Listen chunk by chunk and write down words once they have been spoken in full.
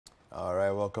All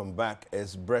right, welcome back.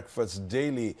 It's Breakfast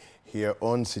Daily here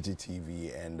on Citi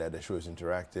TV, and the show is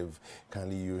interactive.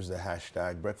 Kindly use the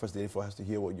hashtag Breakfast Daily for us to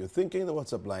hear what you're thinking. The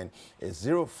WhatsApp line is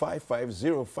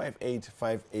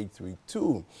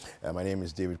 0550585832. My name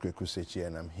is David Kwekusechi,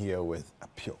 and I'm here with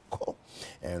Apioko,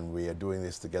 and we are doing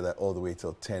this together all the way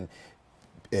till 10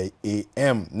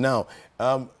 a.m. Now,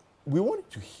 we wanted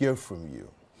to hear from you.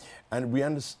 And we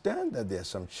understand that there are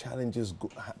some challenges,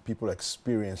 people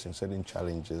experiencing certain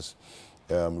challenges,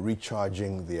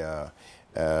 recharging their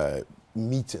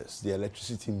meters, their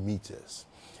electricity meters.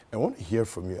 I want to hear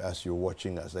from you as you're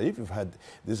watching us. That if you've had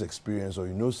this experience or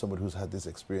you know somebody who's had this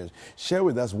experience, share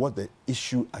with us what the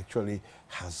issue actually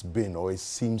has been or it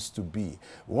seems to be.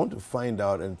 We want to find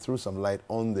out and throw some light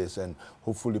on this and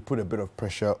hopefully put a bit of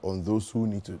pressure on those who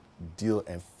need to deal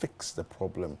and fix the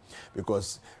problem.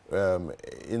 Because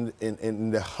in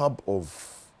the hub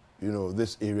of,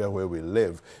 this area where we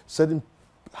live, certain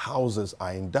houses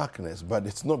are in darkness, but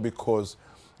it's not because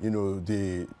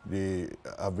they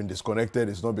have been disconnected.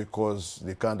 It's not because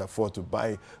they can't afford to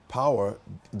buy power.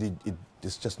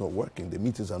 It's just not working. The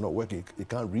meters are not working. It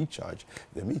can't recharge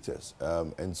the meters.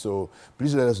 And so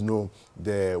please let us know.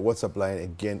 The WhatsApp line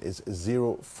again is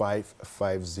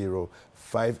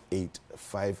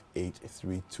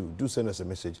 0550585832. Do send us a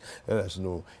message. Let us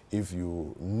know if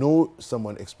you know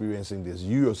someone experiencing this,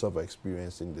 you yourself are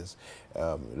experiencing this.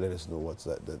 Let us know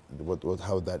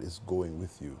how that is going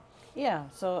with you. Yeah,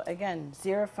 so again,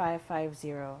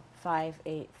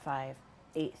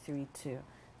 0550-585-832.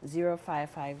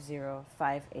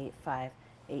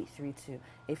 0550-585-832.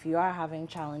 If you are having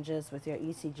challenges with your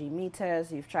ECG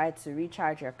meters, you've tried to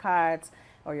recharge your cards,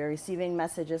 or you're receiving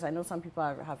messages. I know some people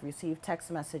have received text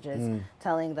messages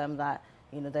telling them that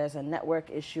there's a network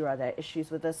issue or there are issues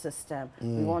with the system.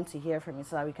 We want to hear from you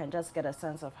so that we can just get a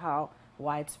sense of how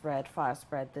widespread, far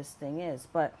spread this thing is.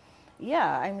 But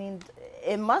yeah, I mean,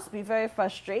 it must be very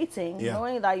frustrating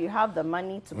knowing that you have the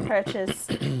money to purchase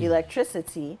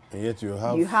electricity. And yet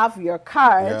you have your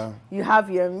card, you have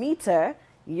your meter,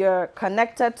 you're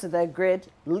connected to the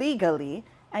grid legally,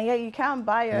 and yet you can't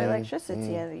buy your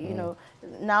electricity. And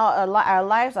now our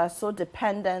lives are so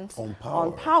dependent on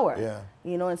power.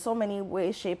 In so many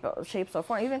ways, shapes or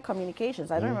form, even communications.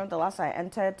 I don't remember the last time I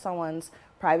entered someone's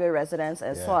private residence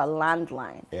and saw a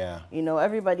landline.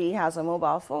 Everybody has a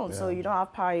mobile phone, so you don't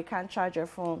have power, you can't charge your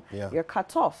phone, you're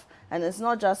cut off. And it's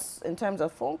not just in terms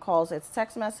of phone calls, it's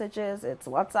text messages, it's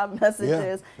WhatsApp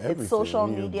messages, it's social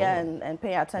media and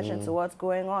paying attention to what's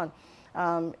going on.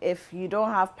 If you don't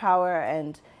have power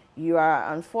and you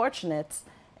are unfortunate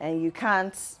and you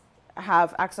can't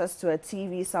have access to a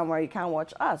TV somewhere, you can't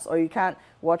watch us, or you can't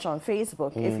watch on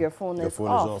Facebook if your phone is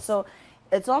off. So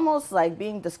it's almost like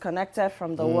being disconnected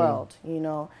from the world,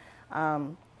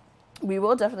 We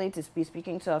will definitely be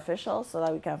speaking to officials so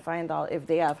that we can find out if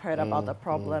they have heard about the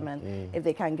problem and if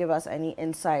they can give us any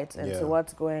insight into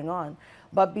what's going on.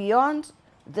 But beyond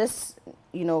this,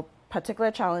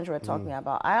 particular challenge we're talking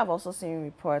about, I have also seen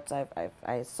reports.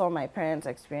 I saw my parents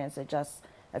experience it just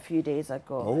a few days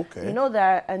ago. There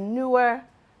are a newer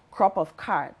crop of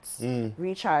cards,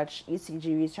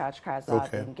 ECG recharge cards that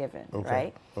have been given,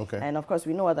 right? And of course,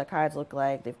 we know what the cards look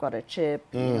like. They've got a chip,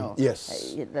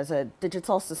 there's a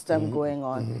digital system going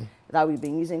on that we've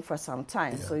been using for some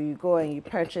time. So you go and you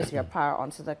purchase your power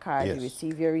onto the card, you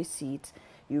receive your receipt,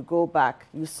 you go back,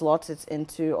 you slot it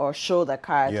into or show the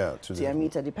card to your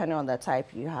meter, depending on the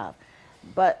type you have.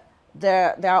 But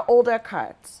there are older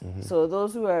cards. So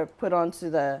those who are put onto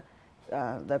the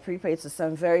prepaid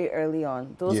system very early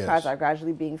on, those cards are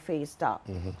gradually being phased out.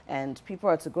 And people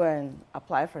are to go and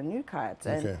apply for new cards.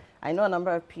 And I know a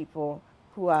number of people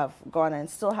who have gone and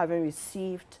still haven't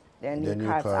received their new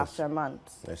cards after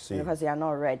months because they are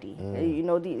not ready.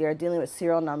 They're dealing with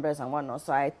serial numbers and whatnot.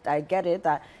 So I get it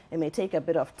that it may take a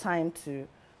bit of time to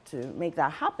make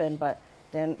that happen, but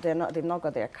they've not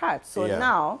got their cards. So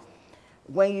now,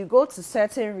 when you go to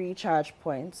certain recharge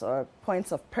points or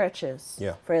points of purchase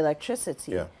for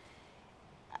electricity,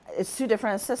 it's two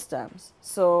different systems.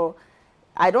 So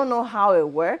I don't know how it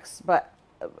works, but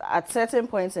at certain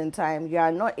points in time, you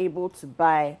are not able to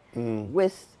buy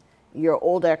with your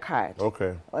older card.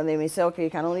 Or they may say, okay, you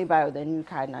can only buy with the new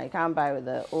card now. You can't buy with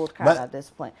the old card at this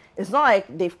point. It's not like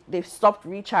they've stopped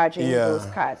recharging those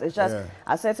cards. It's just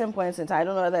at certain points in time, I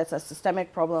don't know whether it's a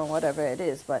systemic problem or whatever it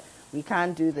is, but we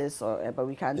can't do this, but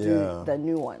we can do the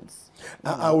new ones.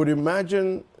 I would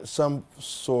imagine some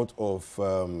sort of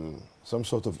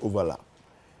overlap.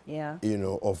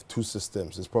 Of two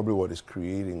systems is probably what is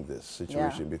creating this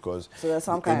situation because so there's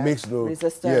some kind of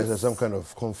resistance. Yes, there's some kind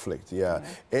of conflict.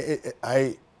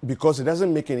 Because it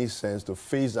doesn't make any sense to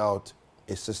phase out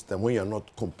a system when you're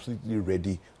not completely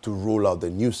ready to roll out the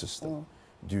new system.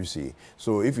 Do you see?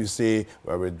 So if you say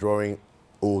we're withdrawing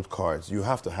old cards, you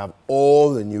have to have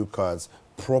all the new cards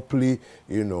properly,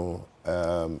 you know,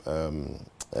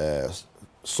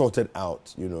 sorted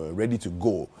out, you know, ready to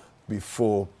go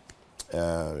before,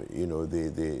 you know,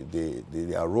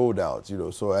 they are rolled out, you know.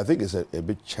 So I think it's a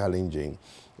bit challenging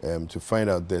to find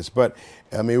out this. But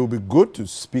it would be good to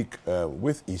speak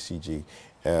with ECG,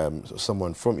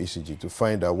 someone from ECG, to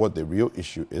find out what the real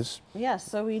issue is. Yes,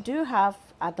 so we do have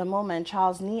at the moment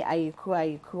Charles Ni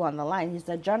Ayiku on the line. He's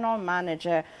the General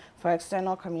Manager for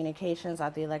External Communications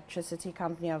at the Electricity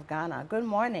Company of Ghana. Good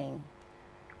morning.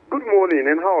 Good morning,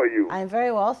 and how are you? I'm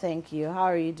very well, thank you. How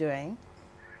are you doing?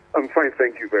 I'm fine,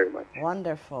 thank you very much.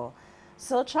 Wonderful.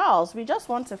 So, Charles, we just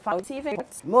want to find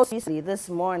out, most recently this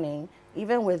morning,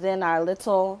 even within our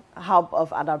little hub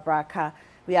of Adabraka,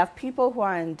 we have people who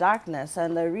are in darkness,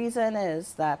 and the reason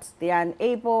is that they are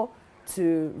unable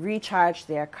to recharge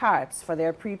their cards for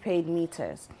their prepaid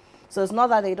meters. So it's not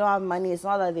that they don't have money, it's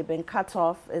not that they've been cut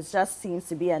off, it just seems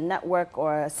to be a network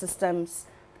or a systems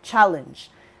challenge.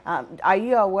 Are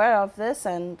you aware of this,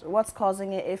 and what's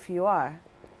causing it if you are?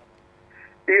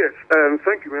 Yes,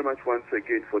 thank you very much once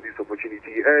again for this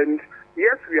opportunity. And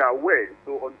yes, we are aware.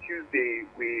 So on Tuesday,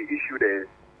 we issued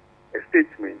a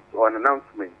statement or an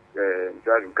announcement in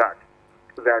that regard,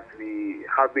 that we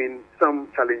having some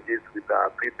challenges with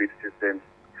our prepaid systems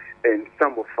and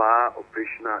some of our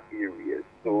operational areas.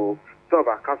 So some of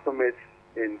our customers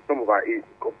in some of our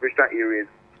operational areas,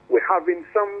 we're having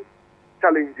some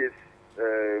challenges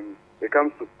when it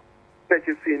comes to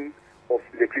purchasing of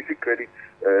electricity credits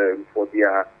for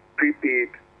their prepaid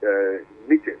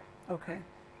meters. Okay.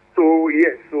 So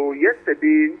yes, so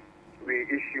yesterday we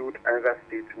issued another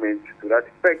statement to that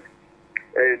effect,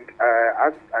 and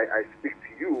as I speak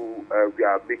to you, we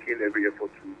are making every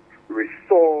effort to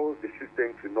restore the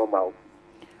system to normal.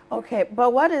 Okay,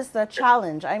 but what is the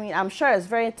challenge? I mean, I'm sure it's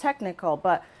very technical,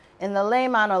 but in the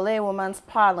layman or laywoman's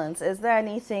parlance, is there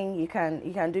anything you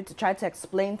can do to try to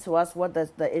explain to us what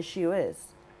the issue is?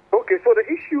 Okay, so the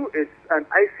issue is an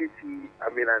ICT,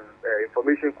 an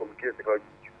information communication technology.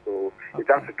 So it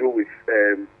has to do with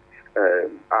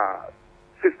our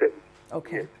systems.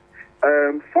 Okay.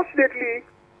 Yes. Fortunately,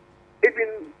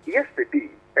 even yesterday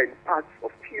and parts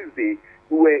of Tuesday,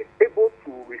 we were able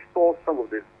to restore some of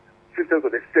the systems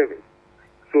of the service.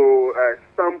 So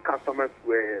some customers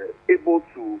were able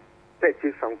to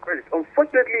purchase some credit.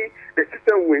 Unfortunately, the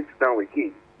system went down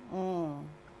again.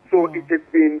 So it has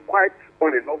been quite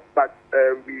on and off, but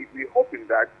we're hoping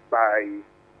that by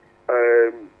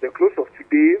the close of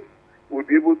today, we'll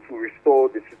be able to restore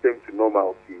the system to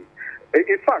normalcy.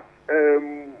 In fact,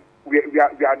 we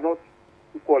are not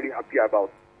equally happy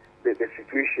about the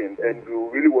situation, and we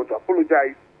really want to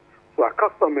apologize to our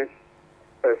customers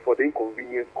for the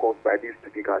inconvenience caused by this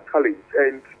particular challenge.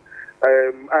 And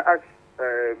as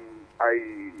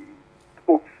I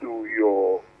spoke to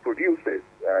your producers,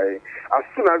 as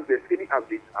soon as there's any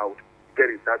updates out, get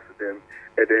in touch with them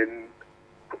and then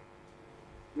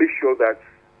make sure that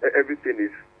everything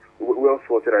is well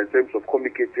sorted in terms of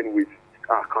communicating with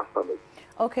our customers.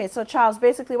 Okay, so Charles,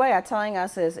 basically what you're telling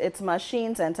us is it's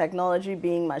machines and technology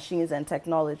being machines and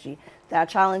technology. There are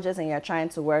challenges and you're trying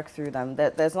to work through them.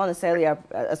 There's not necessarily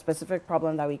a specific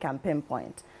problem that we can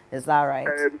pinpoint. Is that right?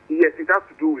 Yes, it has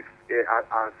to do with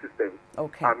our systems,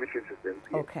 okay. Our mission systems.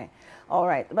 Yes. Okay, all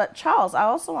right. But Charles, I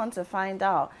also want to find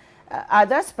out, are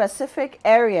there specific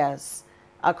areas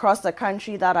across the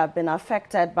country that have been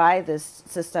affected by this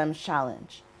systems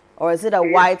challenge? Or is it a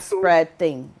widespread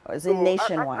thing? Or is it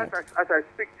nationwide? As I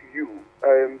speak to you,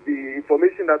 the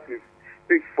information that we've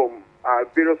picked from our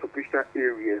various operational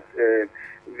areas,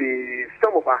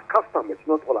 some of our customers,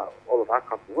 not all of our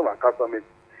customers, some of our customers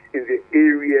in the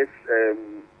areas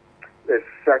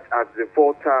such as the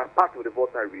Volta, part of the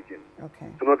Volta region. Okay.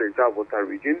 So not the entire Volta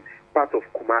region, part of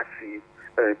Kumasi,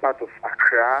 part of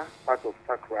Accra, part of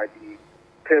Takoradi,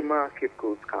 Tema, Cape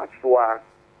Coast, Kasoa,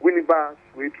 Winneba,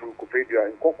 Swedru, Kofedia,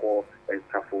 and Koko, and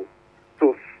Tafo.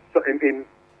 So in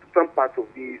some parts of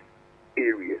these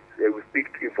areas, we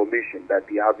speak to information that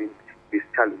they are having this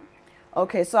challenge.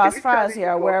 Okay, so as far as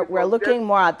here, we're looking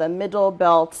more at the middle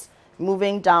belt,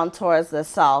 moving down towards the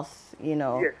south, you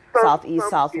know, yes, southeast,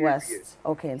 southwest. Areas.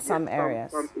 Okay, in some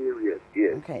areas. Some areas,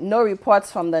 yes. Okay, no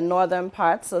reports from the northern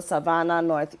parts, so Savannah,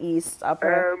 northeast,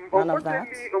 upper, none of that?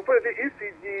 Unfortunately,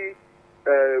 ECG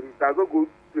does not go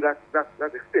to that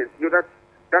extent. You know,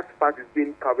 that part is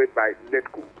being covered by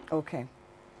NETCO. Okay.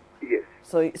 Yes.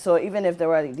 So even if there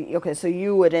were, okay, so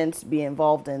you wouldn't be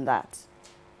involved in that?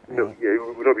 Right? No, yeah,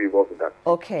 we would not be involved in that.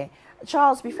 Okay.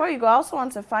 Charles, before you go, I also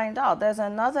want to find out, there's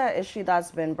another issue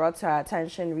that's been brought to our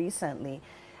attention recently.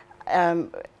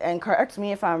 And correct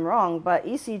me if I'm wrong, but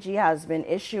ECG has been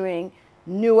issuing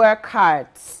newer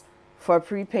cards for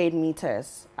prepaid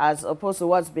meters as opposed to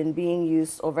what's been being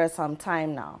used over some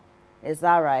time now. Is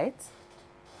that right?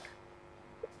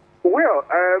 Well,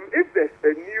 if there's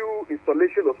a new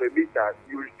installation of a meter,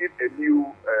 you receive a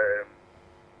new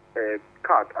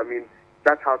card. I mean,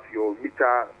 that has your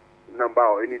meter number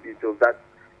or any details that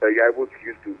you're able to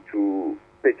use to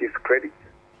take its credit.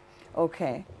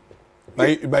 Okay.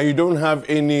 But you don't have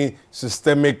any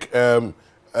systemic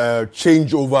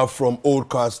changeover from old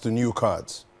cards to new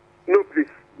cards? No, please.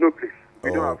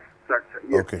 We don't have such.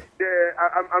 Yes. Okay.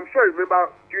 I'm sure you remember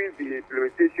during the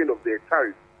implementation of the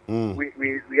tariff,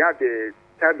 we had the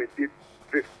time and date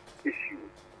drift issue.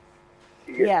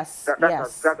 Yes. That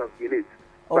has been it.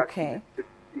 Okay. But,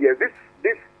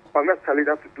 this finance challenge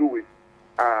has to do with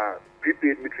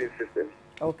prepaid metering systems.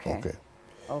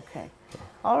 Okay.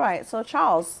 All right. So,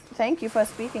 Charles, thank you for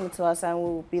speaking to us, and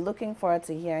we'll be looking forward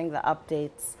to hearing the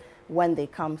updates when they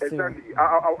come through. Exactly.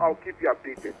 I'll keep you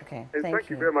updated. Okay. And thank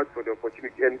you very much for the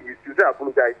opportunity. And you should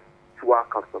apologize to our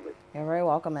customers. You're very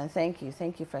welcome, and thank you.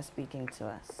 Thank you for speaking to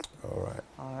us.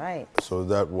 All right. So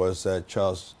that was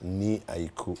Charles Ni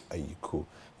Ayiku,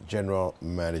 General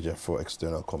Manager for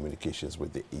External Communications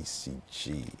with the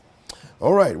ECG.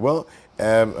 All right, well,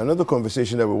 another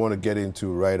conversation that we want to get into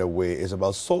right away is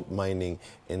about salt mining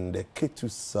in the Citi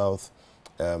South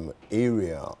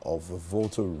area of the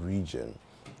Volta region.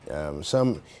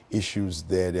 Some issues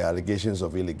there, the allegations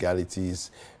of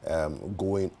illegalities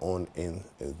going on in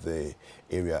the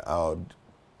area. Our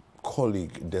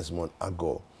colleague Desmond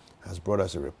Ago has brought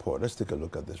us a report. Let's take a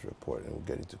look at this report and we'll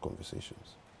get into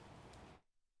conversations.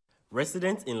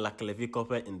 Residents in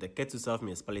Lakalevikope in the Citi South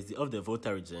municipality of the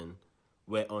Volta region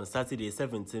were on Saturday,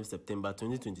 17 September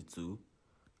 2022,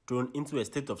 thrown into a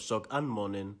state of shock and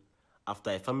mourning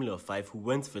after a family of 5 who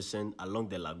went fishing along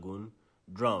the lagoon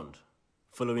drowned.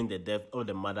 Following the death of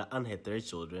the mother and her 3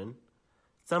 children,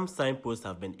 some signposts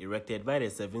have been erected by the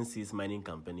Seven Seas Mining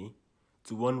Company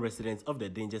to warn residents of the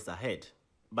dangers ahead.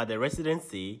 But the residents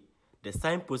say the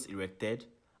signposts erected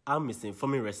are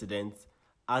misinforming residents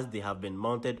as they have been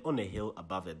mounted on a hill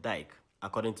above the dike.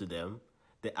 According to them,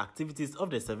 the activities of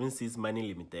the Seven Seas Mining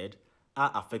Limited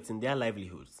are affecting their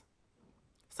livelihoods.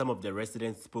 Some of the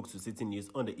residents spoke to Citi News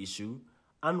on the issue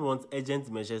and want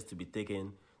urgent measures to be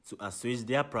taken to assuage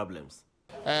their problems.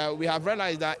 We have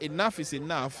realized that enough is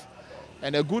enough,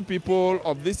 and the good people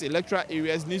of these electoral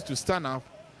areas need to stand up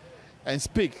and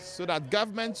speak so that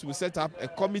government will set up a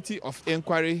committee of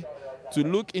inquiry to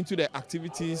look into the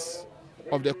activities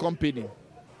of the company.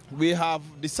 We have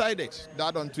decided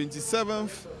that on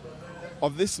 27th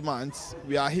of this month,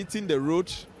 we are hitting the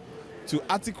road to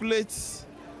articulate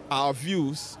our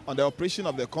views on the operation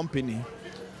of the company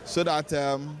so that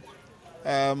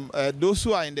those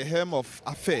who are in the helm of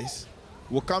affairs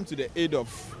will come to the aid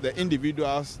of the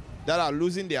individuals that are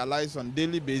losing their lives on a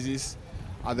daily basis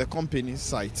at the company's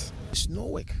site. There's no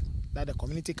work that the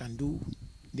community can do,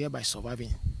 thereby surviving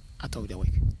out of the work.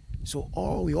 So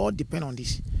we all depend on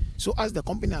this. So as the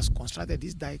company has constructed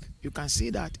this dike, you can see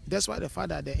that that's why the fact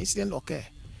that the incident occurred,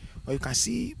 or you can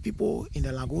see people in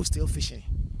the lagoon still fishing.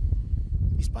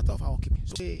 It's part of our keeping.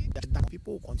 So that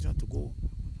people will continue to go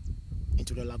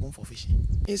into the lagoon for fishing.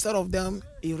 Instead of them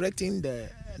erecting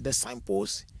the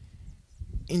signpost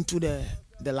into the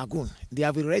lagoon, they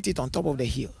have erected it on top of the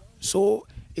hill. So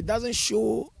it doesn't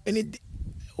show any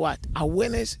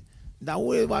awareness that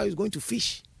whoever is going to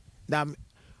fish, that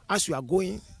as you are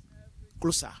going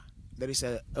closer, there is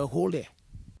a hole there.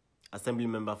 Assembly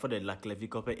member for the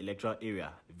Lakalevikope electoral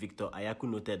area, Victor Ayaku,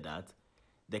 noted that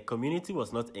the community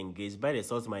was not engaged by the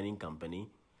salt mining company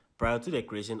prior to the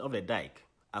creation of the dike.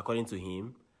 According to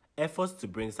him, efforts to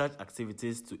bring such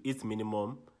activities to its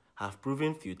minimum have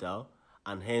proven futile,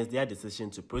 and hence their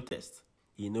decision to protest.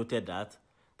 He noted that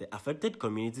the affected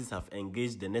communities have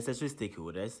engaged the necessary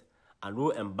stakeholders and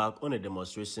will embark on a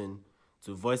demonstration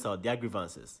to voice out their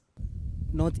grievances.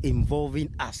 Not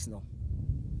involving us, no,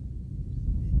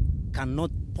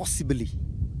 cannot possibly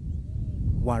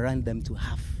warrant them to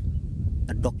have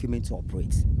a document to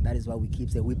operate. That is why we keep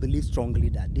saying we believe strongly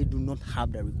that they do not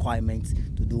have the requirements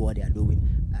to do what they are doing.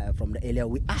 From the earlier,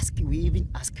 we even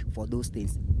ask for those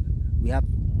things. We have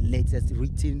latest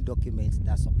written documents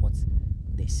that support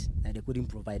this, and they couldn't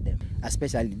provide them.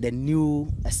 Especially the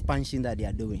new expansion that they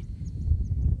are doing.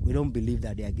 We don't believe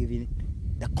that they are giving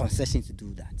the concession to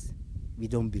do that. We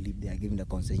don't believe they are giving the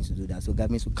concession to do that. So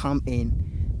governments will come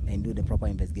in and do the proper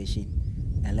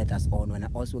investigation and let us all know. And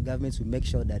also governments will make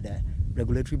sure that the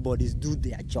regulatory bodies do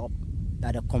their job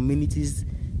that the communities,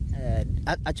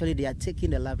 actually they are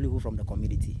taking the livelihood from the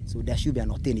community. So there should be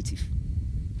an alternative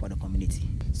for the community.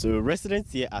 So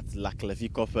residents here at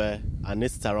Laklevi Copper and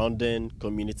its surrounding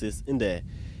communities in the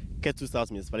Ketu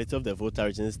South municipality of the Volta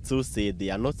region still say they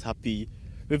are not happy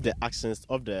with the actions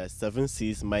of the 7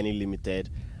 Seas Mining Limited,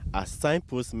 as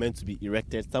signposts meant to be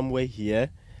erected somewhere here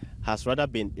has rather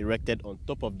been erected on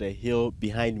top of the hill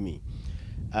behind me.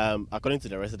 According to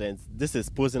the residents, this is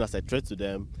posing as a threat to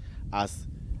them, as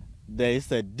there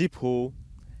is a deep hole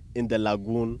in the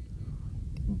lagoon,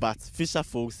 but fisher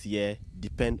folks here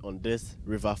depend on this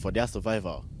river for their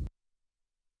survival.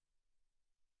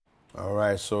 All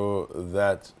right, so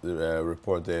that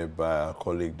report there by our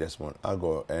colleague Desmond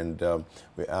Ago, and our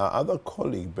other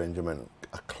colleague Benjamin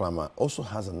Aklama also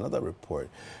has another report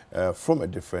from a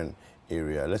different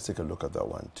area. Let's take a look at that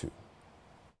one too.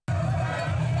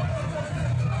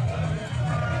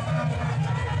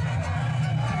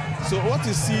 So what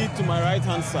you see to my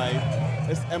right-hand side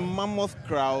is a mammoth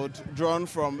crowd drawn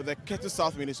from the Ketu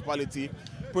South municipality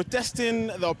protesting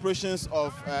the operations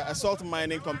of a salt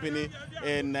mining company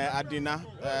in Adina,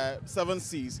 7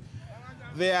 Seas.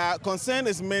 Their concern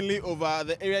is mainly over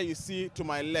the area you see to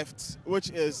my left, which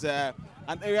is an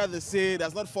area they say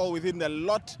does not fall within the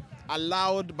lot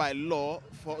allowed by law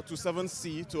to 7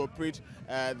 Seas to operate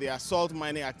their salt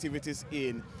mining activities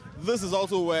in. This is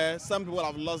also where some people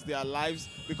have lost their lives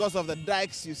because of the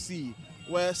dikes you see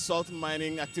where salt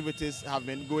mining activities have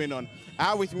been going on. I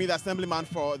have with me the assemblyman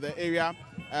for the area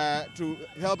to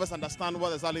help us understand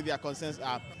what exactly their concerns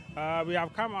are. We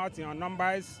have come out in our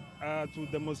numbers to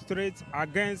demonstrate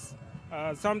against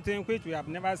something which we have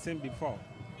never seen before.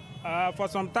 For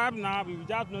some time now, we've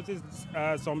just noticed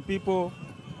some people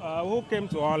who came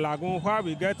to our lagoon where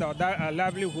we get our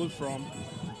livelihood from.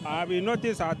 We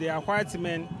noticed that they are white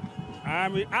men,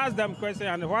 and we asked them questions,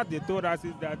 and what they told us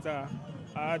is that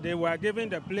they were given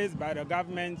the place by the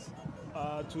government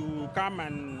to come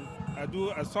and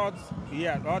do assault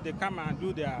here, or they come and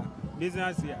do their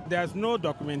business here. There's no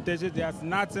documentation, there's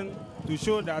nothing to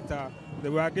show that they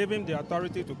were given the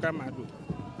authority to come and do.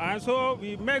 And so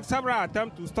we make several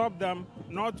attempts to stop them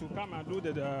not to come and do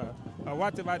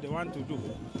whatever they want to do.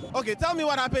 Okay, tell me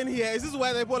what happened here. Is this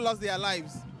where the people lost their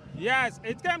lives? Yes,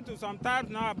 it came to some time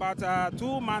now, about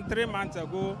 2 months, 3 months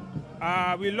ago.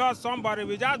 We lost somebody.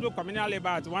 We just do communal labor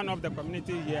at one of the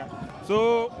community here.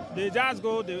 So they just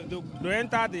go, they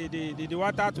enter the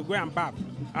water to go and bath.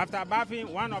 After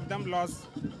bathing, one of them lost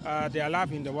their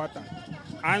life in the water.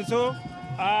 And so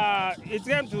it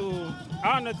came to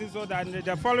our notice so that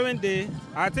the following day,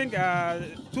 I think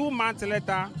 2 months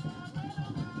later,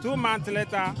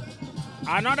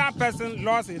 another person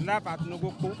lost his life at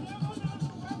Nogoko.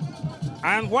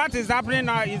 And what is happening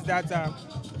now is that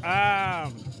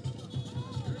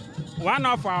one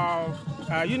of our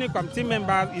Unicom team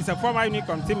members is a former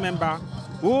Unicom team member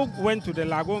who went to the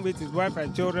lagoon with his wife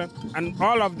and children, and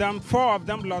all of them, 4 of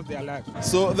them lost their lives.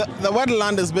 So the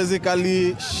wetland is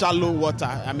basically shallow water.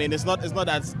 I mean, it's not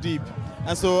as deep.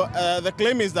 And so the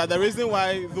claim is that the reason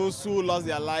why those who lost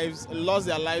their lives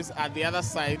at the other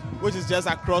side, which is just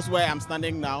across where I'm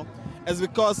standing now, is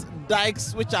because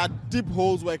dikes, which are deep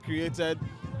holes, were created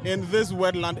in these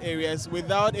wetland areas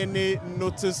without any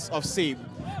notice of save.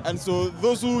 And so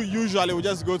those who usually would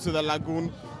just go to the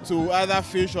lagoon to either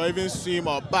fish or even swim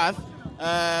or bath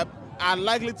are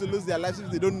likely to lose their lives if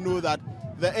they don't know that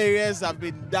the areas have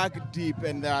been dug deep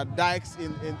and there are dikes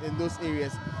in those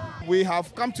areas. We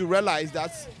have come to realize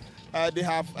that they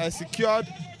have secured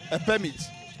a permit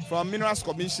from Minerals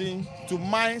Commission to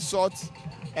mine salt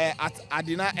at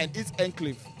Adina and its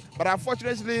enclave. But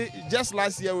unfortunately, just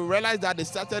last year, we realized that they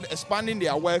started expanding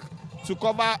their work to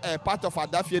cover part of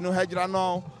Adafieno,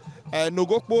 Hejrano,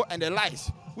 Nogokpo, and the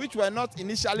likes, which were not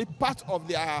initially part of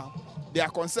their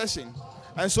concession.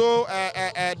 And so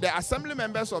the assembly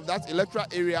members of that electoral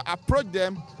area approached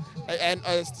them and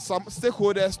some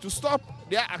stakeholders to stop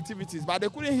their activities, but they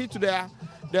couldn't heed to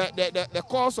the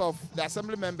calls of the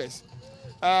assembly members.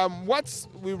 What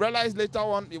we realized later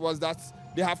on was that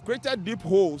they have created deep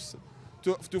holes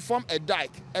to form a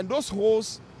dike, and those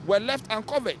holes were left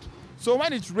uncovered. So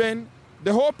when it rained,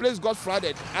 the whole place got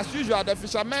flooded. As usual, the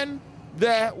fishermen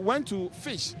there went to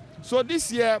fish. So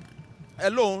this year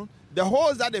alone, the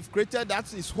holes that they've created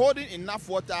that is holding enough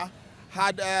water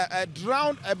had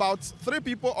drowned about 3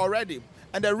 people already.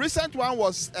 And the recent one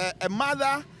was a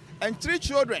mother and 3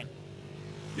 children.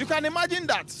 You can imagine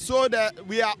that. So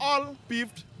we are all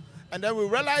peeved, and then we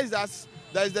realize that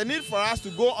there is the need for us to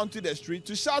go onto the street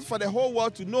to shout for the whole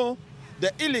world to know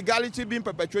the illegality being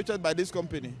perpetrated by this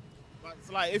company. But it's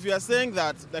like, if you are saying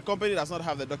that the company does not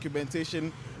have the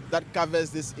documentation that covers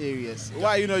these areas. Why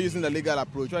are you not using the legal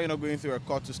approach? Why are you not going through a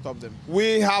court to stop them?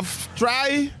 We have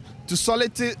tried to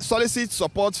solicit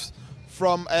support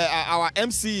from our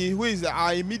MCE, who is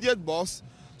our immediate boss,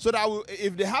 so that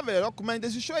if they have a document,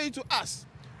 they should show it to us.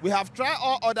 We have tried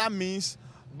all other means,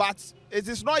 but it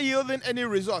is not yielding any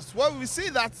results. Well, we see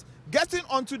that getting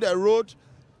onto the road,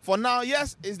 for now,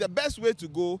 yes, is the best way to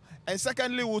go. And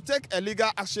secondly, we'll take a legal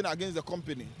action against the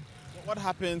company. What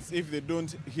happens if they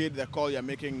don't hear the call you're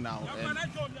making now?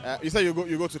 And, you say you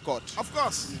go to court. Of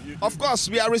course. Of course,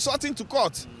 we are resorting to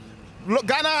court.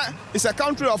 Ghana is a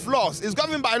country of laws. It's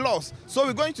governed by laws. So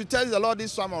we're going to test the law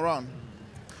this time around.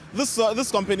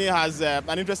 This company has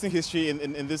an interesting history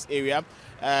in this area.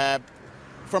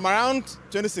 From around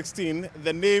 2016,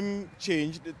 the name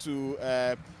changed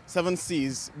to Seven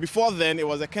Seas. Before then, it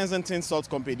was a Kensington Salt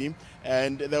Company,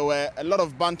 and there were a lot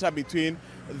of banter between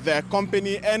the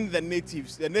company and the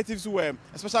natives. The natives who were,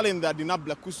 especially in the Adina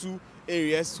Blakusu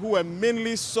areas, who were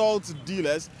mainly salt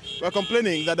dealers, were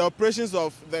complaining that the operations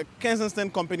of the Kensington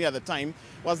Company at the time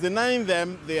was denying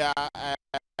them their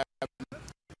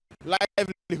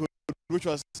livelihood, which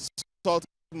was salt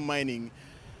mining.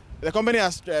 The company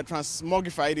has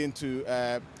transmogrified into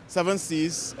Seven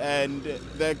Seas, and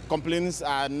the complaints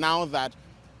are now that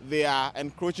they are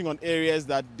encroaching on areas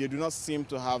that they do not seem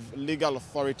to have legal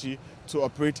authority to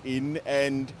operate in,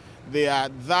 and they are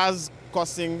thus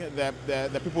causing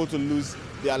the people to lose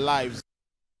their lives.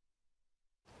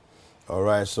 All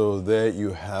right, so there you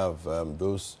have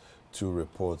those two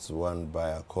reports, one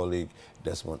by our colleague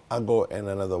Desmond Ago and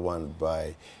another one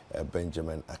by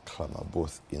Benjamin Aklama,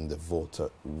 both in the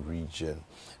Volta region.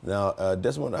 Now,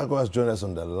 Desmond Ago has joined us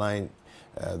on the line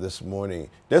this morning.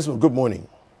 Desmond, good morning.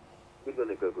 Good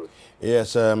morning, Coco.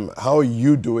 Yes, how are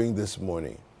you doing this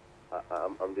morning?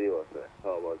 I'm doing well, sir.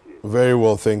 How about you? Very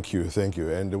well, thank you,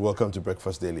 and welcome to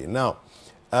Breakfast Daily. Now,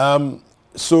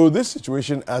 so this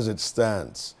situation as it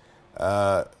stands,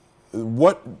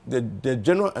 what the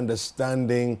general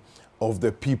understanding of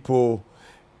the people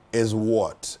is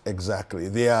what exactly?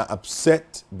 They are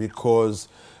upset because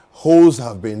holes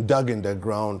have been dug in the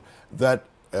ground that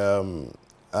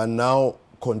are now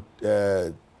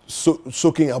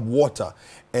soaking up water,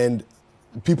 and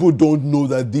people don't know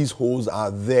that these holes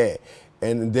are there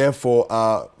and therefore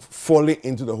are falling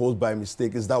into the holes by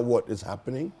mistake. Is that what is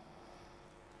happening?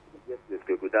 Yes,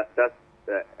 Mr. Kuku.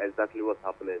 That's exactly what's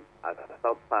happening at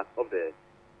some part of the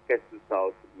Ketu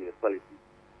South municipality.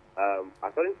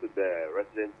 According to the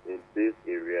residents in these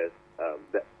areas,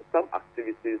 some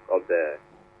activities of the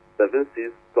Seven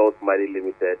Seas Salt Mining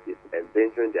Limited is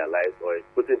endangering their lives or is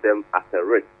putting them at a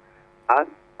risk. As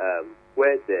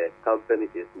where the company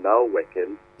is now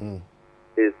working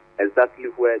is exactly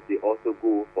where they also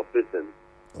go for fishing.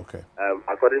 Okay.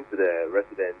 According to the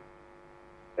residents,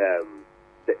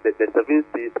 the Seven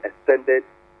Seas extended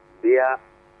their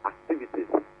activities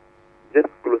just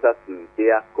closer to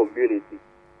their community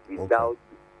without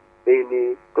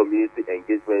any community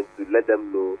engagement to let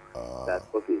them know that,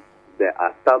 okay, there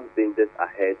are some dangers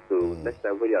ahead. So next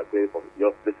time when you are going for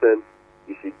your fishing,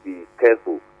 you should be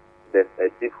careful. There's a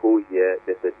deep hole here,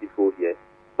 there's a deep hole here,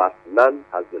 but none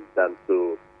has been done.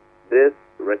 So this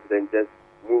resident just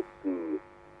moved to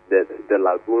the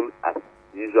lagoon as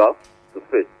usual to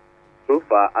fish. So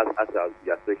far, as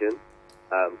we are speaking,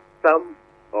 some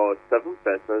or 7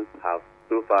 persons have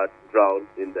so far drowned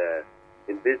in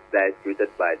this dive created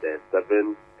by the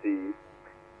 7 Sea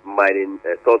mining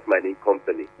salt mining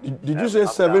company. Did you say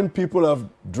 7 people have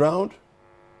drowned?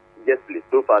 Yes, please.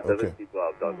 So far, 7 people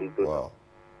have drowned in total.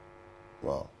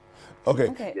 Wow. Okay.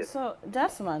 Okay. Yes. So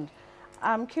Desmond,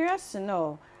 I'm curious to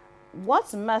know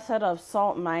what method of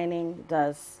salt mining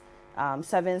does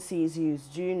Seven Seas use?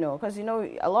 Do you know? Because a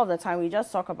lot of the time we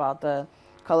just talk about the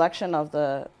collection of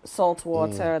the salt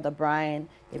water, the brine,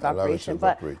 evaporation.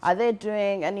 But are they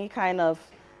doing any kind of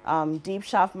deep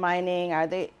shaft mining? Are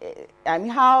they? I mean,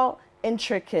 how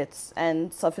intricate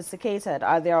and sophisticated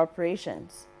are their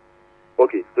operations?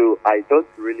 Okay, so I don't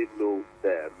really know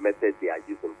the method they are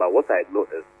using, but what I know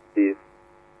is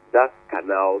that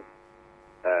canal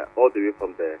all the way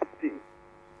from the sea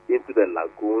into the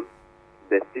lagoon.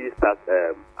 The sea starts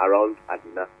around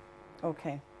Adina.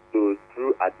 Okay. So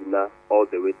through Adina all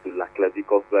the way to La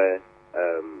Clavicova,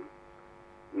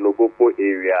 Nogopo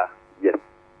area. Yes,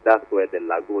 that's where the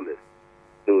lagoon is.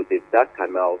 So they dug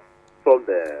canal from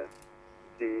the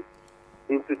sea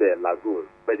into the lagoon,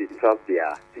 where they trap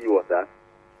their seawater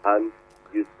and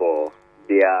use for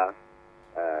their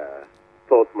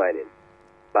salt mining.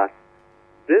 But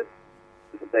the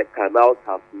canals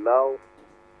have now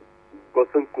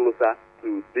gotten closer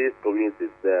to these communities,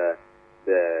 the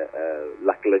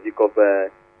La Clavicova,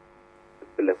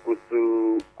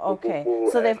 Belekusu. Okay.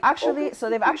 Opopo, So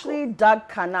they've actually dug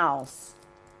canals.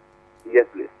 Yes,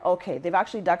 please. Okay, they've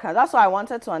actually dug canals. That's what I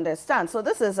wanted to understand. So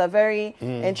this is a very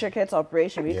intricate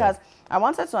operation because I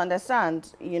wanted to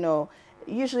understand, you know,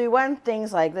 usually when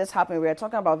things like this happen, we're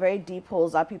talking about very deep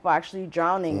holes that people are actually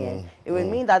drowning in. It would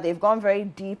mean that they've gone very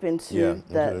deep into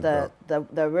the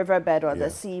riverbed or the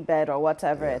seabed or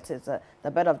whatever it is,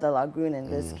 the bed of the lagoon in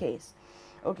this case.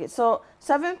 Okay, so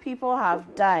 7 people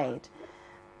have died.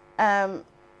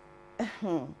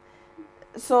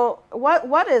 So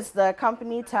what is the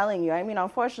company telling you? I mean,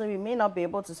 unfortunately, we may not be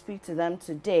able to speak to them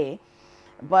today,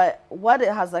 but what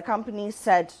has the company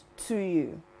said to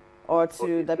you or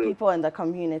to the people in the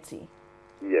community?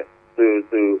 Yes.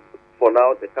 So for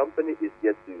now, the company is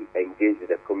yet to engage with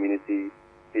the community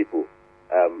people,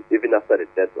 even after the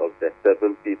death of the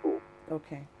 7 people.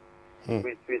 Okay.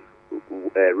 Which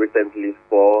recently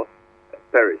 4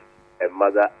 perished, a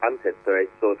mother and her 3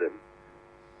 children.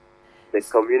 The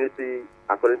community,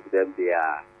 according to them, they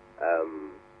are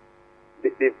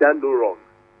they've done no wrong.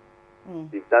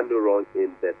 They've done no wrong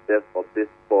in the death of these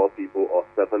 4 people or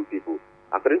 7 people.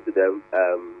 According to them,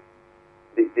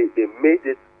 they made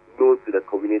it known to the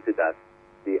community that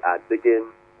they are digging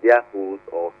their holes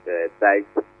or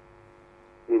dikes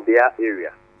in their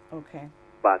area. Okay.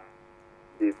 But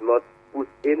they've not put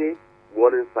any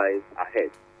warning signs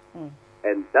ahead.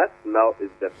 And that now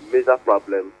is the major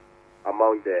problem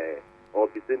among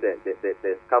between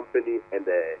the company and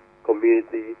the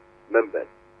community members.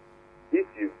 If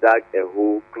you've dug a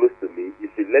hole close to me, you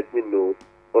should let me know,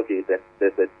 okay,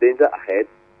 there's a danger ahead,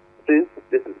 since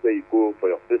this is where you go for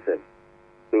your fishing.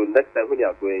 So next time when you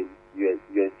are going, you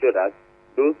ensure that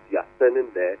those you are sending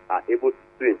there are able to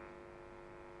swim.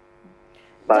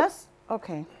 But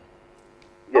okay.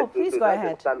 Yes, please so go that's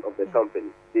ahead. the stand of the company.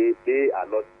 They are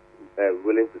not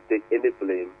willing to take any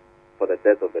blame for the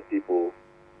death of the people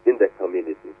in the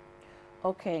community.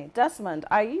 Okay, Desmond,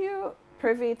 are you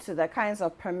privy to the kinds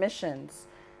of permissions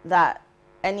that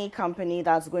any company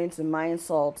that's going to mine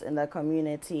salt in the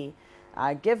community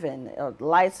are given, or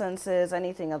licenses,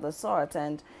 anything of the sort?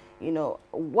 And, you know,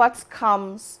 what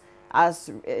comes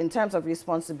as in terms of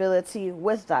responsibility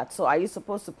with that? So are you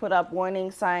supposed to put up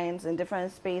warning signs in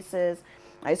different spaces?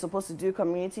 Are you supposed to do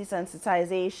community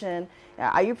sensitization?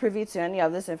 Are you privy to any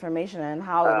of this information and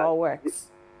how it all works?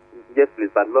 Yes, please,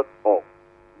 but not all.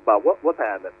 But what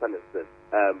I understand is this.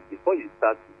 Before you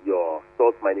start your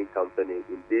salt mining company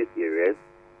in these areas,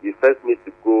 you first need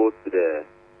to go to the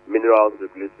Minerals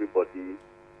Regulatory Body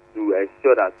to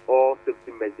ensure that all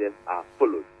safety measures are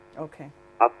followed. Okay.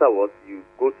 Afterwards, you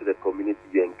go to the community,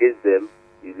 you engage them,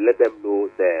 you let them know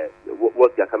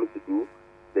what they are coming to do,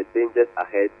 the dangers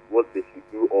ahead, what they should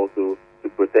do also to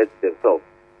protect themselves.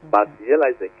 Okay. But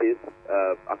realize the case,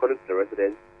 according to the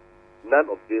residents, none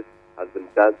of this has been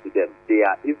done to them. They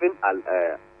are even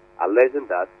alleging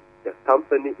that the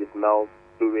company is now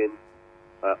doing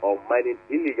or mining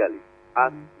illegally,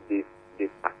 as they've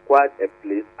acquired a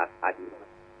place at Adina.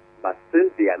 But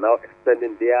since they are now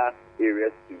extending their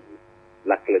areas to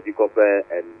Laklevikope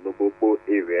and Nobopo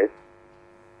areas,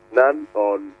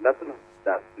 nothing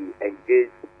that to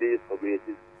engage these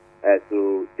communities.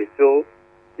 So they feel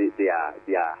they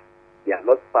are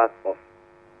not part of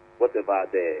whatever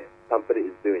the company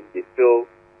is doing. They feel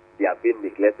they are being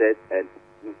neglected and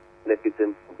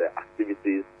benefiting from the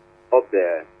activities of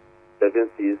the 7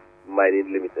 Seas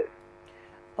Mining Limited.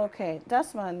 Okay,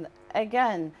 Desmond,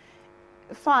 again,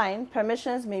 fine,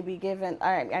 permissions may be given.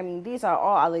 I mean, these are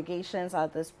all allegations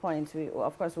at this point.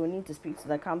 Of course, we'll need to speak to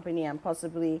the company and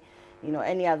possibly, you know,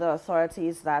 any other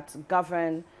authorities that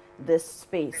govern this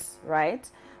space, right?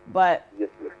 But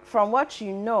from what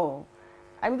you know,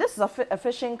 I mean, this is a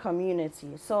fishing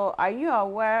community. So are you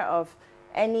aware of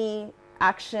any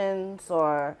actions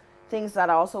or things that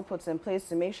are also put in place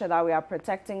to make sure that we are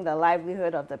protecting the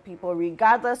livelihood of the people,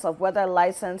 regardless of whether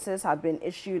licenses have been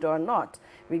issued or not,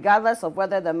 regardless of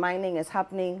whether the mining is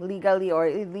happening legally or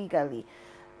illegally?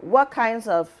 What kinds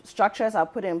of structures are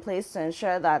put in place to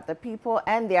ensure that the people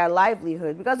and their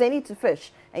livelihood, because they need to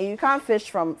fish, and you can't fish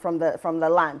from the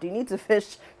land, you need to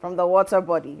fish from the water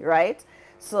body, right?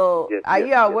 So are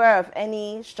you aware of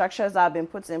any structures that have been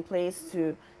put in place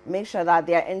to make sure that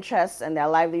their interests and their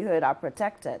livelihood are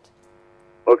protected?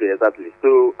 Okay, exactly.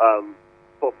 So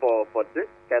for this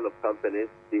kind of companies,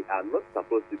 they are not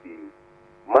supposed to be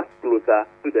much closer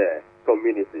to the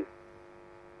communities.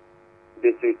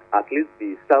 They should at least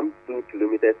be some 2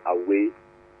 kilometers away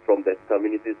from the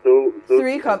community. So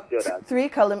 3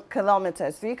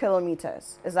 kilometers. 3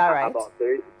 kilometers. Is that right? About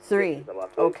 3. 3. Yes,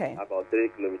 about 3, okay. About 3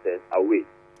 kilometers away.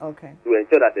 Okay. To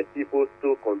ensure that the people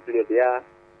still continue their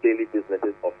daily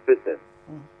businesses of fishing.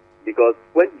 Because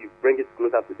when you bring it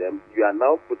closer to them, you are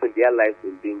now putting their lives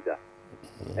in danger.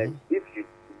 And if you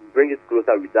bring it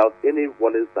closer without any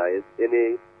warning signs,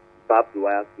 any barbed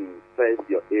wire to fence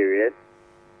your areas,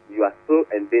 you are still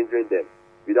endangering them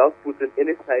without putting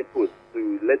any signposts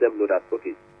to let them know that,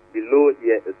 okay, below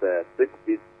here is a 6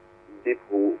 feet deep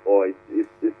hole, or it's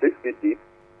 6 feet deep.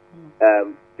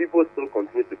 People still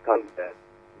continue to come there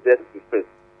just to fish.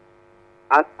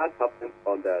 As happened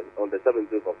on the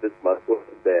 17th of this month,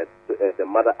 the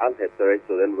mother and her 3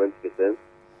 children went fishing.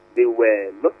 They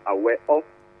were not aware of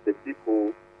the deep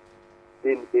hole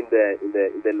in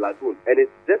the lagoon, and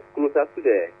it's just closer to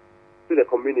the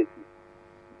community.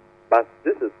 But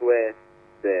this is where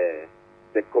the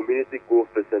community go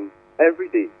fishing every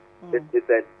day. It's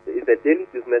a daily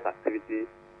business activity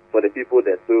for the people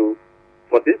there. So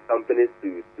for these companies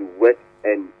to work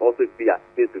and also be at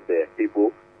peace with the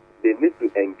people, they need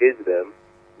to engage them.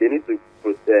 They need to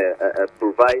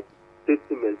provide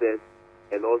safety measures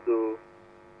and also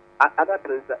other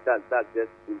things that's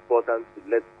just important to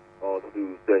let or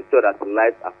to ensure that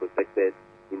lives are protected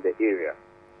in the area.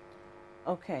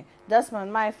 Okay,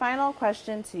 Desmond, my final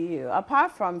question to you,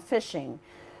 apart from fishing,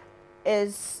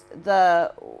 is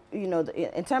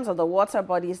in terms of the water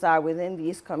bodies that are within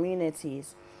these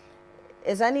communities,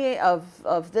 is any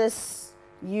of this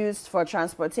used for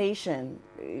transportation,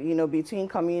 between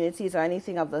communities or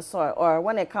anything of the sort? Or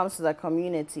when it comes to the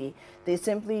community, they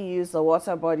simply use the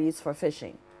water bodies for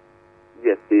fishing?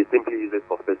 Yes, they simply use it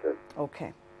for fishing.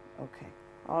 Okay.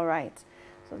 All right.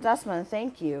 So Desmond,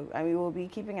 thank you. And we will be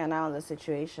keeping an eye on the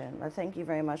situation. But thank you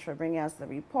very much for bringing us the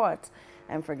report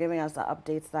and for giving us the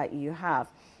updates that you have.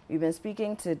 We've been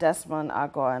speaking to Desmond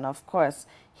Agor, and of course,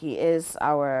 he is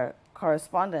our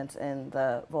correspondent in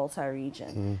the Volta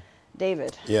region.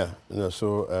 David? Yeah,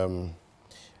 so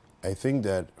I think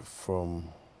that from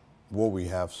what we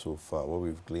have so far, what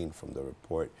we've gleaned from the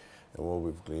report and what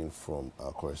we've gleaned from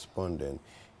our correspondent,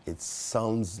 it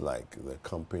sounds like the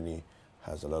company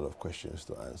has a lot of questions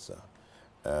to answer.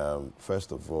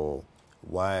 First of all,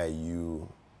 why are you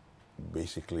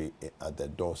basically at the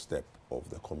doorstep of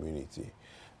the community,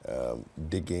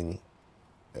 digging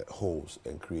holes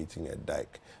and creating a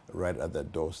dike right at the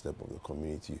doorstep of the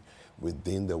community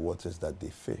within the waters that they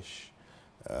fish?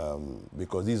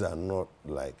 Because these are not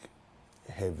like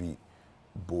heavy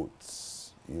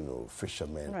boats,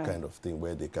 fishermen kind of thing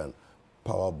where they can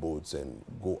power boats and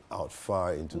go out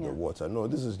far into the water. No,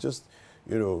 this is just,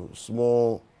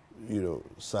 small,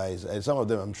 size. And some of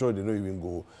them, I'm sure they don't even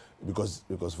go, because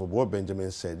for what Benjamin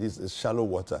said, this is shallow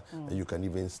water that you can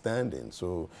even stand in.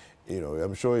 So,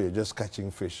 I'm sure you're just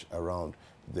catching fish around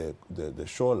the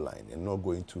shoreline and not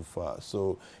going too far.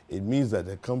 So it means that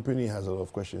the company has a lot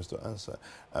of questions to answer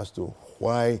as to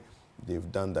why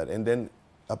they've done that. And then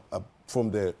from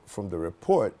the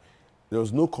report, there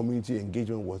was no community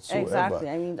engagement whatsoever. Exactly.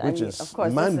 I mean, is of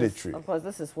course, mandatory.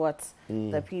 This is what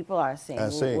the people are saying.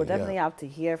 We'll definitely have to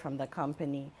hear from the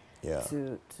company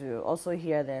to also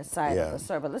hear their side of the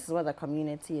story. But this is what the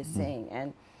community is saying.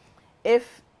 And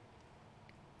if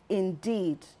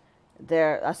indeed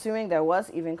assuming there was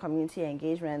even community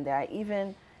engagement, there are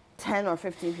even 10 or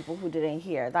 15 people who didn't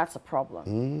hear, that's a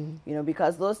problem.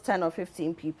 Because those 10 or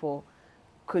 15 people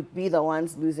could be the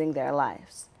ones losing their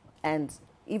lives. And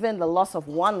even the loss of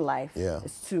one life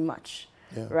is too much,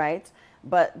 right?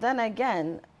 But then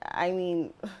again,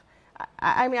 I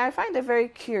find it very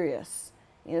curious.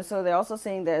 So they're also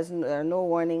saying there are no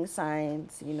warning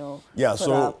signs, so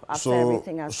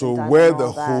everything has been done where and the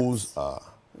all that. holes are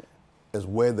is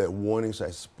where the warnings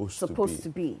are supposed to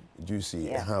be. Do you see?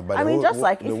 But just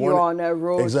like if you're on a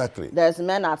road, there's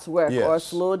men at work, or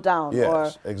slow down,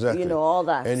 or all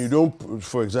that. And you don't,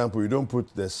 for example, you don't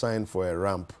put the sign for a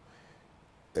ramp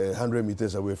 100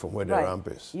 meters away from where the ramp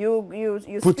is. You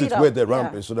put speed it up. where the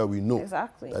ramp is so that we know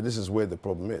that this is where the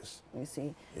problem is. You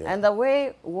see, and the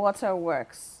way water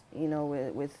works,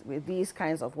 with these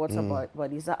kinds of water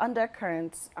bodies, the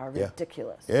undercurrents are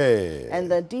ridiculous.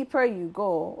 And the deeper you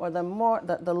go, or the more,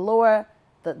 the lower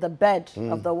the bed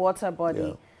of the water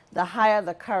body, the higher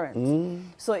the current.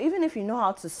 So even if you know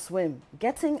how to swim,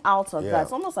 getting out of that,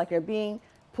 it's almost like you're being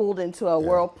pulled into a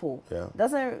whirlpool.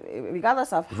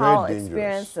 Regardless of how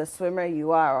experienced a swimmer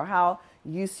you are or how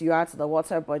used you are to the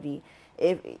water body,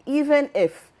 even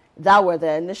if that were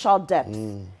the initial depth,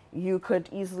 you could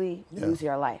easily lose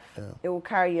your life. It will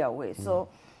carry you away. So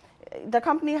the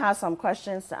company has some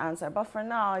questions to answer, but for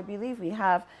now, I believe we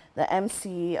have the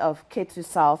MC of K2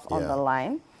 South on the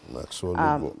line. Maxwell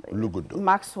Lugudo.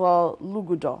 Maxwell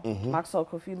Lugudo. Maxwell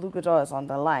Kofi Lugudo is on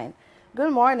the line.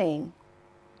 Good morning.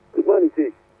 Good morning,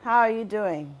 Chief. How are you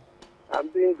doing? I'm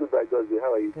doing good, by God's will.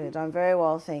 How are you? Good. I'm very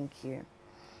well, thank you.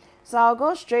 So I'll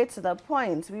go straight to the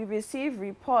point. We received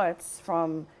reports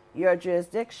from your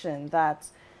jurisdiction that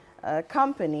a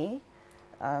company,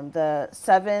 the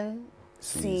 7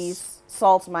 Seas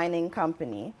Salt Mining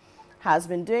Company, has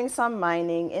been doing some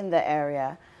mining in the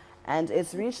area, and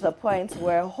it's reached the point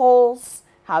where holes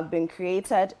have been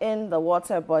created in the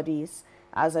water bodies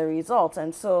as a result.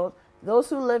 And so those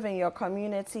who live in your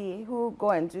community, who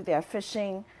go and do their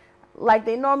fishing like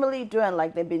they normally do and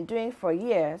like they've been doing for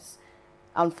years,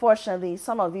 unfortunately,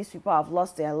 some of these people have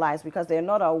lost their lives because they're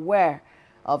not aware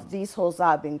of these holes that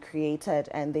have been created,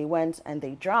 and they went and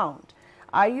they drowned.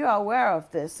 Are you aware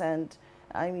of this? And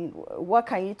I mean, what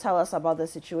can you tell us about the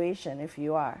situation if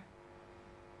you are?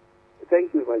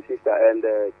 Thank you, my sister, and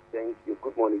thank you.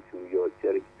 Good morning to your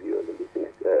charity, to your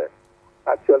listeners.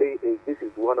 Actually, this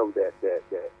is one of the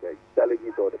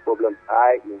challenges or the problems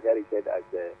I inherited as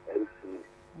the MC.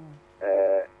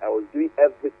 I was doing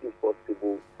everything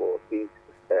possible for these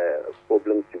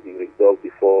problems to be resolved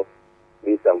before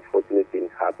this unfortunate thing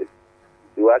happened.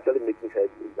 We were actually making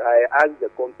headway. I asked the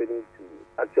company to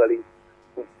actually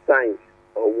put signs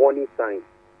or warning signs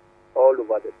all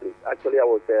over the place. Actually, I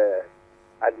was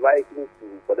advising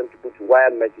for them to put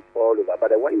wire meshes all over.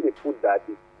 But when they put that,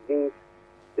 it means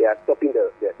they are stopping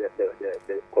the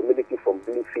community from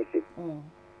doing fishing.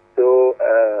 So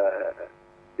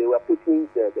they were putting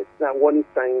the warning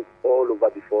signs all over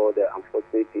before the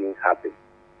unfortunate thing happened.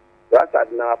 So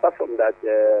now, apart from that,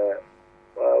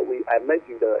 I met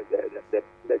with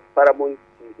the paramount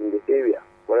in the area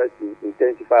for us to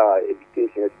intensify our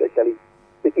education, especially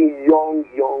taking young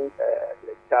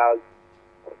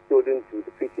children to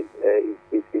the fishing.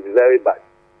 It's very bad.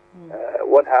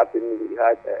 What happened, we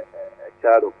had a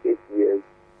child of 8 years,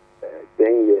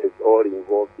 10 years, all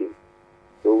involved in.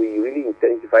 So we really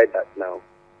intensified that now.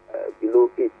 Below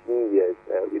 18 years,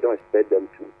 we don't expect them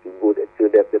to go there till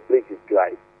the place is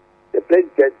dry. The place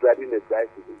gets dry during the dry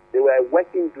season. They were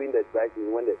working during the dry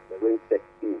season when the rain sets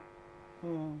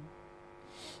in.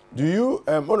 Do you,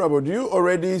 Honorable, do you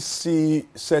already see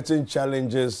certain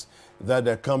challenges that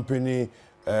the company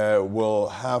will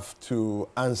have to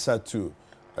answer to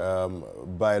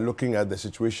by looking at the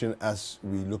situation as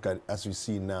we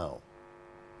see now?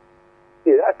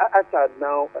 Yeah, as at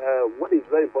now, what is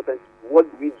very important is what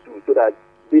we do so that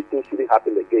this thing shouldn't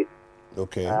happen again.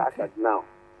 Okay. As at now.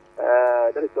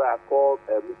 That is why I called,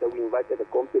 we invited the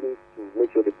company to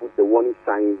make sure they put the warning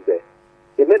signs there.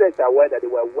 They made us aware that they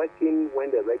were working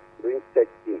when the rain sets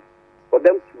in. For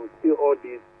them to see all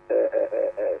these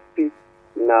fish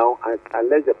now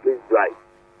unless the place dries.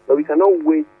 So we cannot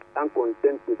wait and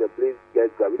consent till the place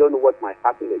gets dry. We don't know what might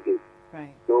happen again.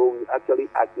 Right. So we're actually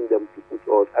asking them to put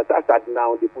all, as at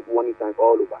now, they put warning signs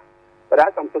all over. But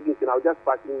as I'm talking to now, just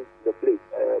passing the place.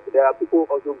 There are people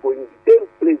also going the same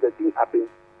place the thing happened.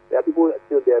 There are people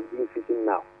still there doing fishing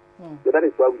now. So that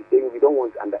is why we're saying we don't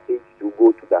want underage to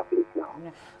go to that place now.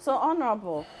 Yeah. So,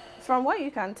 Honorable, from what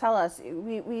you can tell us,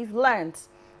 we've learned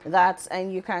that,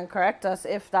 and you can correct us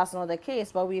if that's not the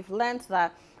case, but we've learned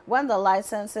that when the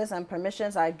licenses and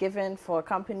permissions are given for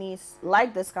companies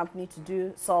like this company to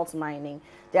do salt mining,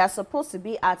 they are supposed to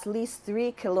be at least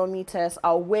 3 kilometers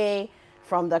away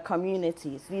from the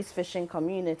communities, these fishing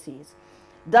communities.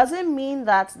 Does it mean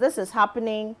that this is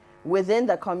happening within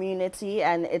the community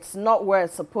and it's not where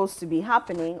it's supposed to be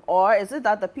happening, or is it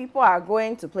that the people are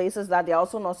going to places that they're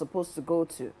also not supposed to go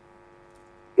to?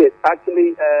 Yes,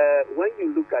 actually, when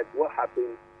you look at what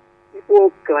happened,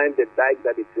 people climb the dike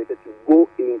that they created to go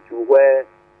into where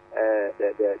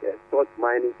the salt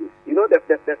mining is. You know, the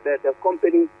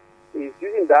company is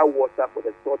using that water for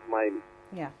the salt mining.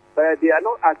 Yeah. But they are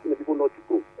not asking the people not to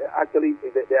go. Actually,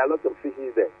 there are lots of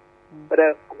fishes there. But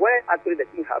when actually the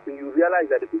thing happened, you realize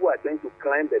that the people are trying to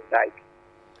climb the dike.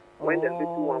 When the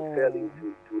little one fell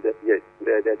into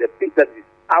the pit that is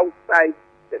outside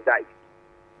the dike.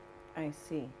 I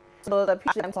see. So the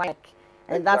people like,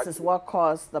 and that is what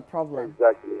caused the problem.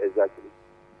 Exactly.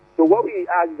 So what we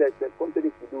ask the company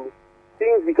to do,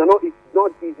 things we cannot, it's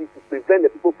not easy to prevent the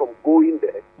people from going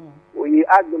there. We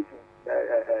ask them to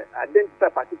identify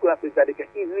particular places that they can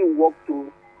easily walk to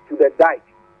the dike.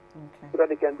 So that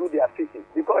they can do their fishing.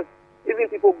 Because even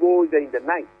people go there in the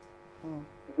night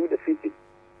to do the fishing.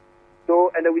 So,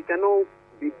 and then we cannot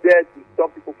be there to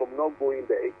stop people from not going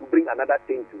there. It will bring another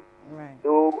thing too. Right.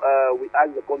 So we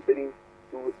ask the company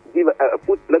to give a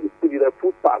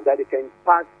footpath that they can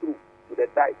pass through to the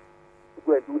dike to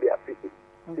go and do their fishing.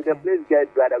 So the place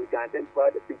gets dry that we can identify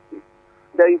the fishing.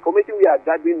 The information we are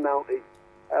gathering now is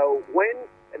when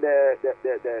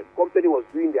the company was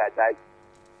doing their dike,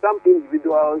 some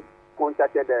individuals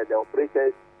contacted the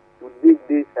operators to dig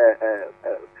this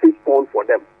fish pond for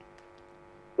them.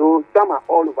 So some are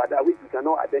all over that, which we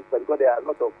cannot identify because there are a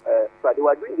lot of. But they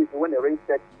were doing this when the rain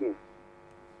set in.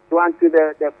 So until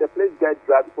the place gets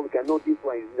dry, before we can know this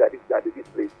one is this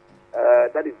place.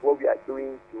 That is what we are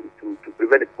doing to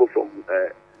prevent the people from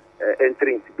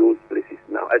entering into those places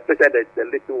now, especially the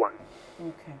little ones.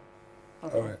 Okay.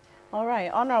 All right. All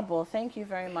right, Honorable, thank you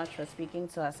very much for speaking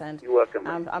to us. And you're welcome.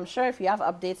 I'm sure if you have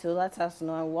updates, you'll let us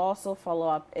know, and we'll also follow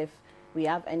up if we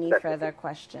have any further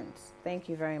questions. Thank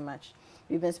you very much.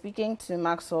 We've been speaking to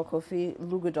Maxwell Kofi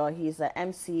Lugudor. He's the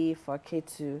MC for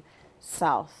K2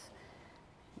 South.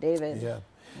 David.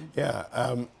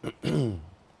 Yeah.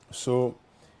 So,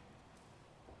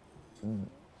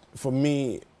 for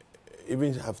me,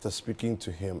 even after speaking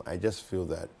to him, I just feel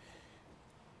that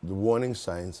the warning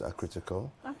signs are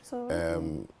critical.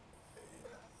 Absolutely.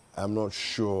 I'm not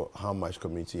sure how much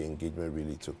community engagement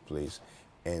really took place,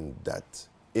 and that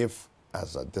if,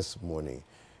 as of this morning,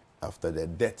 after the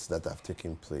deaths that have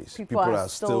taken place, people are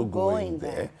still going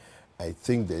there, I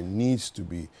think there needs to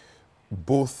be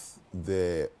both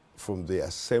from the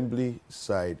assembly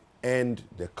side and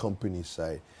the company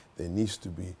side, there needs to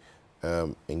be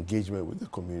engagement with the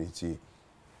community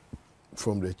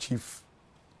from the chief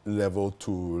level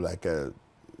to like a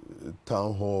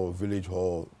town hall, village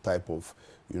hall type of,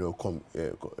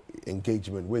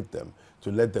 engagement with them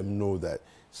to let them know that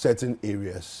certain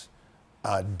areas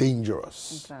are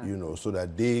dangerous, so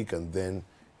that they can then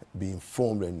be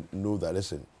informed and know that,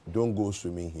 listen, don't go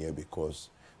swimming here because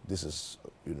this is,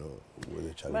 where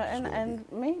the challenge is. And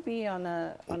maybe on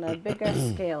a bigger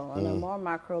scale, on a more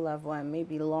macro level, and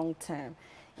maybe long term.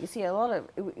 You see,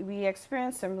 we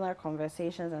experience similar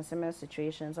conversations and similar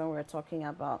situations when we're talking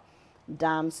about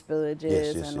dam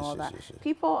spillages and all that.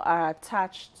 People are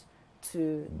attached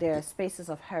to their spaces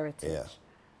of heritage,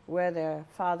 where their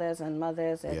fathers and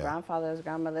mothers, their grandfathers,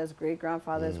 grandmothers,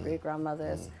 great-grandfathers,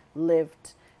 great-grandmothers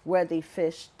lived, where they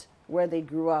fished, where they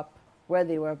grew up, where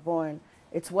they were born.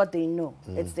 It's what they know.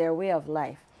 It's their way of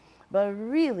life. But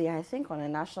really, I think on a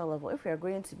national level, if we are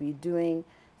going to be doing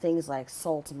things like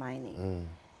salt mining,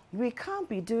 we can't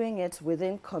be doing it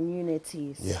within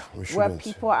communities where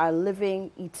people are living,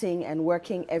 eating, and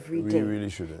working every day. We really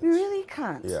shouldn't. We really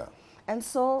can't. Yeah. And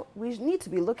so we need to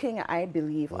be looking, I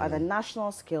believe, at a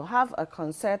national scale, have a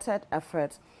concerted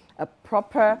effort, a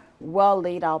proper, well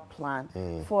laid out plan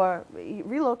for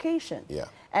relocation. Yeah.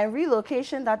 And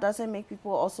relocation that doesn't make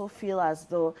people also feel as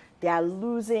though they are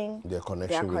losing their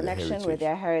connection with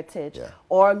their heritage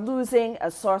or losing a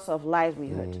source of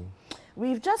livelihood.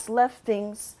 We've just left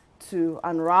things to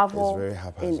unravel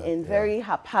in very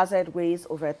haphazard ways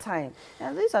over time.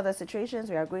 And these are the situations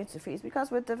we are going to face because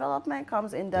with development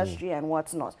comes industry and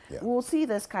what's not. We'll see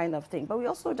this kind of thing, but we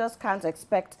also just can't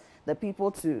expect the people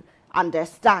to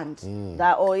understand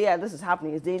that, oh yeah, this is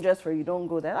happening, it's dangerous for you, don't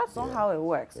go there. That's not how it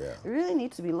works. We really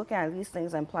need to be looking at these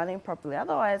things and planning properly.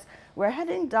 Otherwise, we're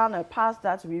heading down a path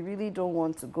that we really don't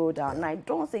want to go down. And I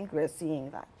don't think we're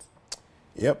seeing that.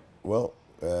 Yep. Well,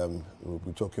 we'll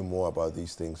be talking more about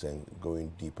these things and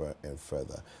going deeper and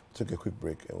further. We'll take a quick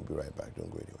break and we'll be right back.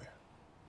 Don't go anywhere.